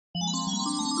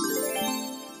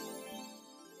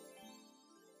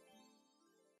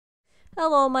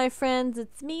Hello my friends,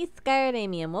 it's me,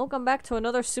 Skyrim, and welcome back to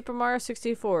another Super Mario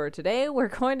 64. Today we're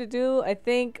going to do, I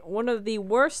think, one of the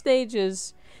worst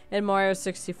stages in Mario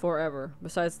 64 ever,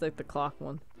 besides like the clock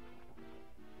one.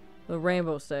 The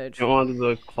rainbow stage. You want to do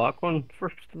the clock one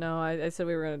first? No, I said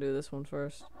we were going to do this one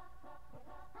first.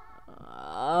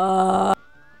 Oh,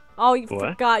 you What?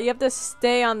 forgot, you have to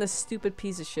stay on this stupid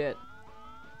piece of shit.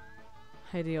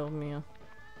 Hey, deal with me.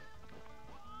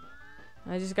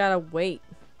 I just gotta wait.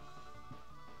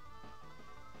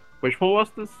 Which one was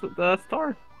this, the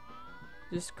star?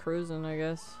 Just cruising, I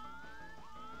guess.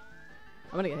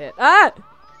 I'm gonna get hit. Ah!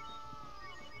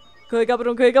 Okay,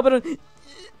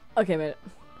 made it.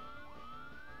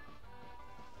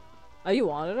 Oh, you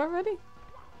want it already?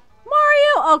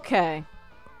 Mario! Okay.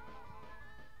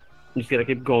 You just gotta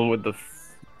keep going with the.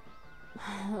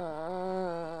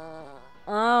 I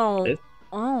don't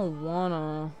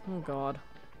wanna. Oh god.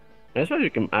 That's why you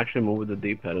can actually move with the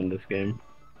D-pad in this game.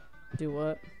 Do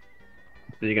what?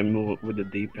 So you can move with the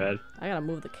D-pad. I gotta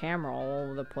move the camera all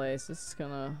over the place. This is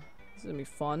gonna be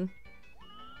fun.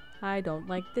 I don't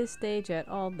like this stage at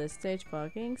all. This stage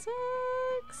fucking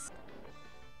sucks.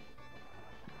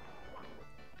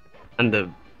 And the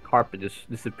carpet just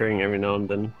disappearing every now and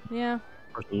then. Yeah.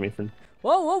 For some reason.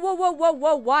 Whoa, whoa, whoa, whoa, whoa,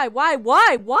 whoa, why?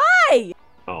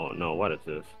 Oh no, what is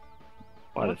this?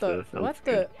 What is the, this? what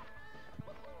the?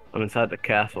 I'm inside the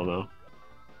castle now.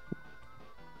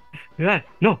 Yeah,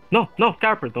 no,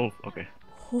 carpet, don't. Okay.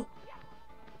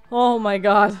 Oh my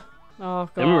god. Oh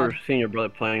god. I remember seeing your brother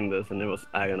playing this and it was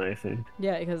agonizing.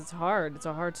 Yeah, because it's hard. It's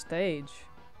a hard stage.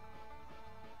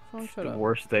 Oh, shut The up.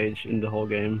 worst stage in the whole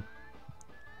game.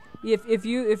 If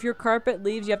your carpet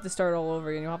leaves, you have to start all over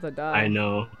and you'll have to die. I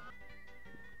know.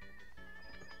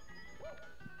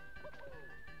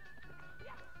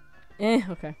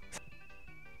 Okay.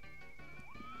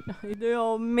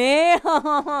 Oh man,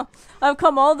 I've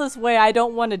come all this way. I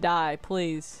don't want to die,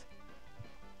 please.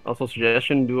 Also,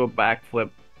 suggestion: do a backflip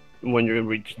when you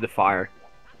reach the fire,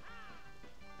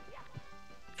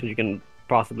 so you can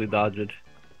possibly dodge it.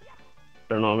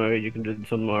 I don't know, maybe you can do it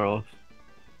somewhere else.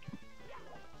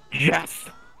 Yes.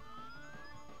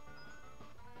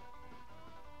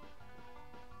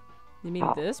 You mean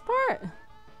this part?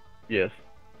 Yes.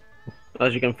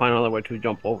 Unless you can find another way to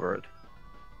jump over it.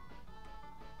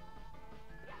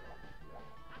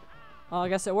 Well, I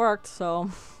guess it worked. So.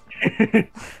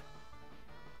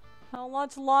 How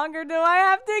much longer do I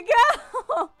have to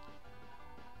go?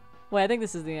 Wait, I think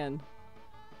this is the end.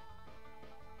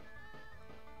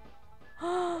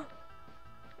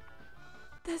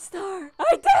 The star! I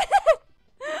did it!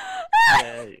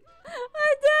 Yay.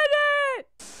 I did it!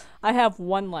 I have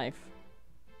one life.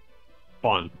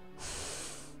 Fun.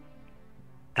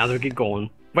 Now we keep going.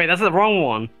 Wait, that's the wrong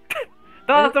one.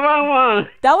 That's the wrong one.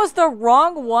 That was the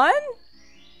wrong one?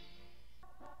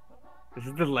 Is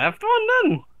it the left one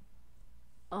then?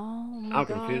 Oh my I'm god.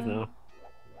 confused now.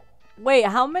 Wait,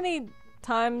 how many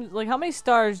times, like how many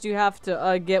stars do you have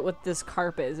to get with this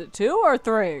carpet? Is it 2 or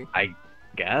 3? I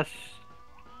guess.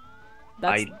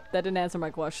 That didn't answer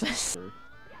my question.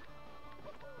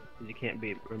 You can't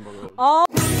beat Rainbow Road. Oh.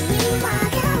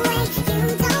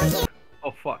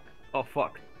 Oh fuck. Oh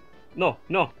fuck. No,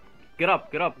 no. Get up,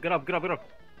 get up, get up, get up, get up.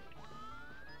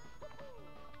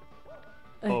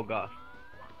 Oh god.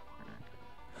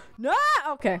 No!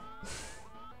 Okay.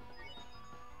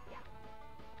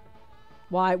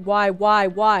 Why?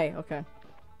 Okay.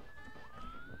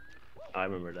 I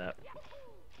remember that.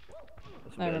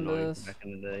 This I remember annoying this. back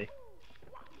in the day.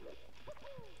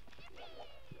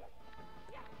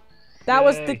 That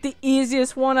was Yay. the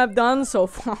easiest one I've done so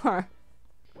far.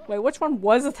 Wait, which one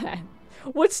was that?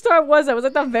 Which star was that? Was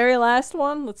it the very last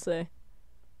one? Let's see.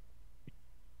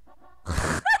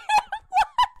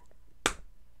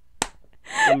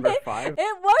 Number 5?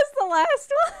 It was the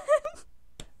last one!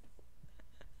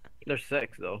 There's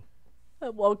 6 though.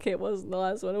 Well, okay, it wasn't the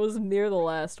last one. It was near the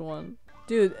last one.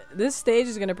 Dude, this stage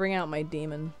is gonna bring out my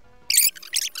demon.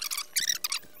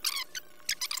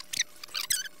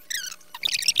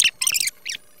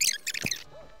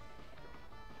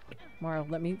 Mario,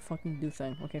 let me fucking do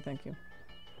thing. Okay, thank you.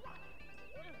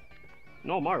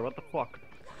 No, Mario, what the fuck?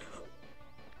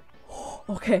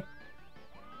 Okay.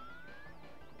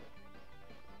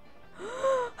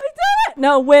 I did it!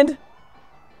 No, wind!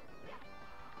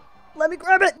 Let me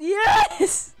grab it!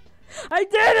 Yes! I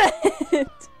did it!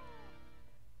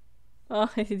 Oh,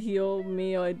 Dios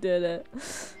mio, I did it.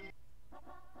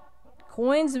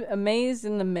 Coins amazed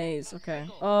in the maze. Okay.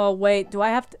 Oh, wait, do I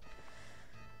have to...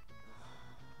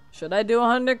 Should I do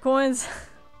 100 coins?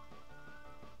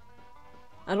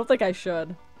 I don't think I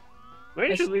should. Maybe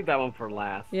you should leave that one for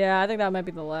last. Yeah, I think that might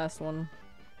be the last one.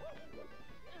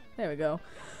 There we go.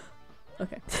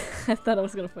 Okay. I thought I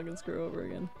was gonna fucking screw over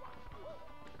again.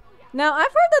 Now,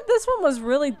 I've heard that this one was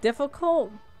really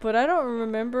difficult, but I don't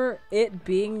remember it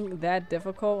being that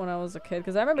difficult when I was a kid,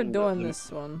 because I remember doing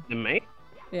this one. The mate?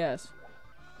 Yes.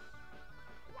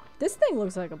 This thing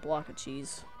looks like a block of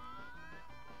cheese.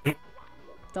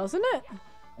 Doesn't it?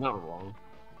 Not wrong.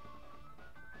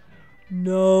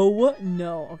 No.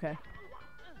 No. Okay.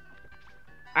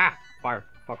 Ah! Fire.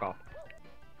 Fuck off.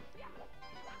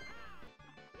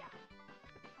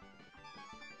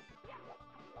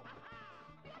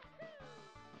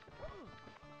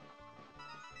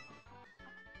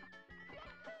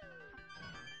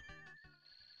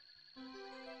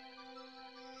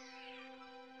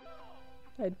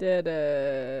 I did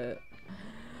it.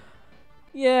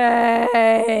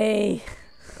 Yay!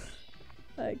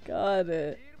 I got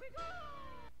it.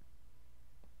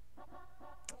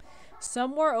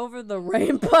 Somewhere over the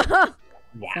rainbow.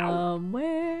 Wow.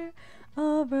 Somewhere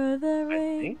over the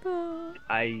think rainbow.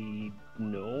 I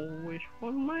know which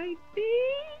one might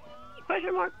be.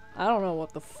 Question mark. I don't know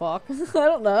what the fuck. I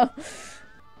don't know.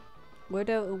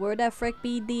 Where that frick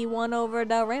be the one over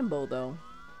the rainbow though?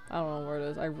 I don't know where it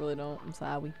is. I really don't. I'm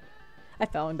sorry. I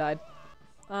fell and died.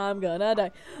 I'm gonna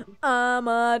die.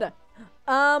 I'ma die.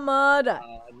 I'ma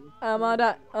die. I'ma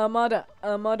die. I'ma die.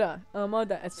 I'ma die. I'ma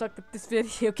die. I sucked at this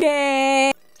video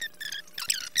game.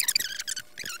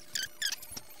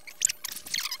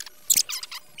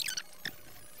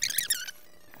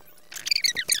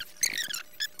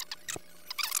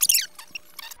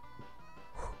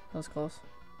 That was close.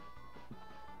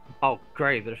 Oh,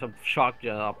 great. There's a shock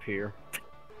jet up here.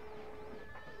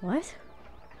 What?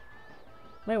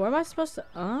 Wait, where am I supposed to?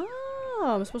 Oh,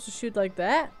 I'm supposed to shoot like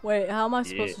that? Wait, how am I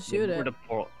supposed to shoot where it? the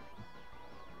pole.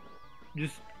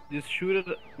 Just shoot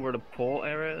it where the pole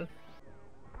area is.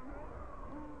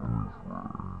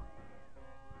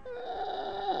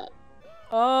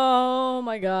 Oh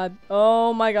my god.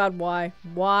 Oh my god, why?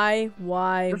 Why?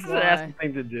 This is an ass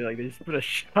thing to do. Like, they just put a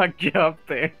shock jet up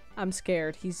there. I'm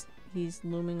scared. He's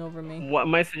looming over me. What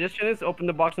my suggestion is, open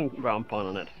the box and ground pound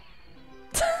on it.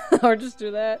 Or just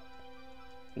do that.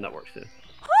 And that works too.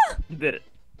 You did it.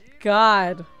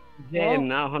 God. Yeah, Well,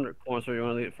 now 100 coins, so you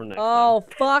want to leave it for next oh,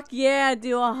 fuck yeah.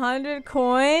 Do 100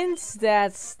 coins?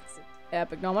 That's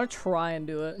epic. No, I'm gonna try and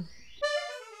do it.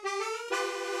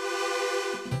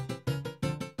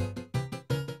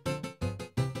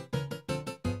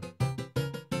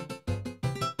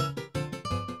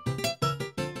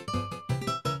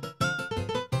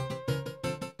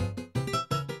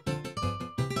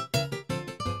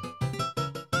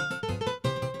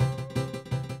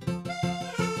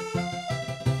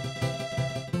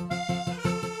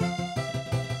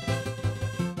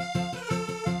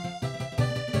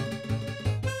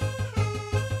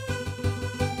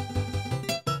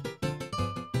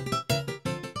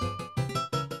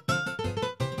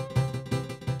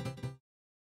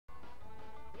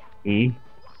 time.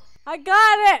 I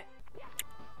got it!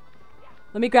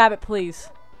 Let me grab it, please.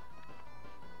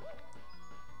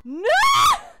 No!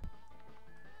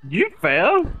 You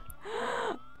fell?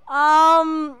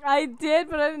 I did,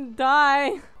 but I didn't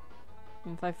die.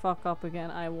 If I fuck up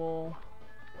again, I will...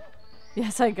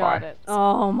 Yes, I got it.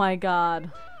 Oh my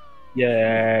god.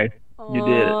 Yeah, you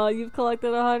did it. Oh, you've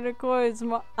collected 100 coins.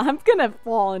 I'm gonna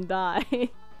fall and die. And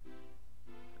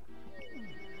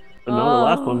now the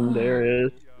last one there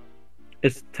is...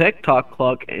 It's TikTok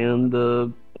clock and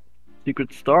the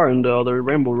secret star and the other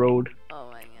Rainbow Road. Oh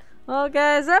my god. Well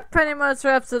guys, that pretty much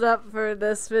wraps it up for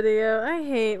this video. I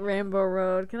hate Rainbow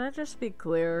Road. Can I just be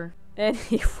clear?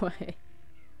 Anyway.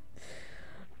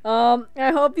 I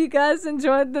hope you guys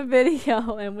enjoyed the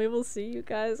video, and we will see you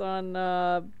guys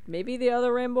on, maybe the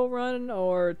other Rainbow Run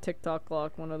or TikTok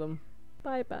clock, one of them.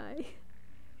 Bye bye.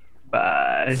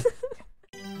 Bye.